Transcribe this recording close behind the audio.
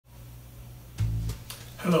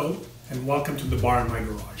Hello and welcome to the bar in my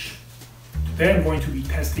garage. Today I'm going to be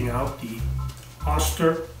testing out the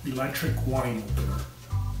Oster electric wine opener.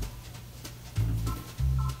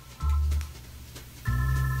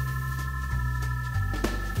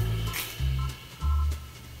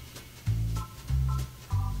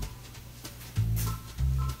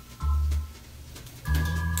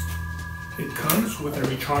 It comes with a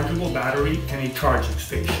rechargeable battery and a charging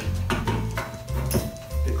station.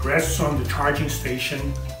 It rests on the charging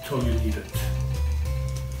station till you need it.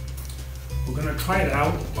 We're going to try it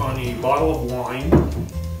out on a bottle of wine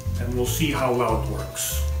and we'll see how well it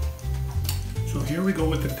works. So here we go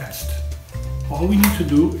with the test. All we need to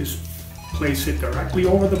do is place it directly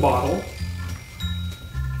over the bottle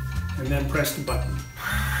and then press the button.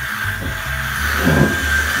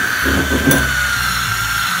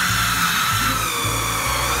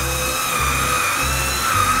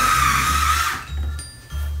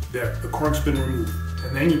 There, the cork's been removed.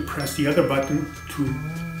 And then you press the other button to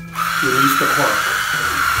release the cork.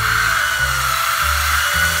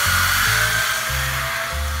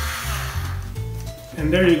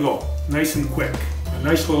 And there you go, nice and quick. A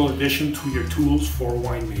nice little addition to your tools for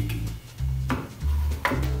winemaking.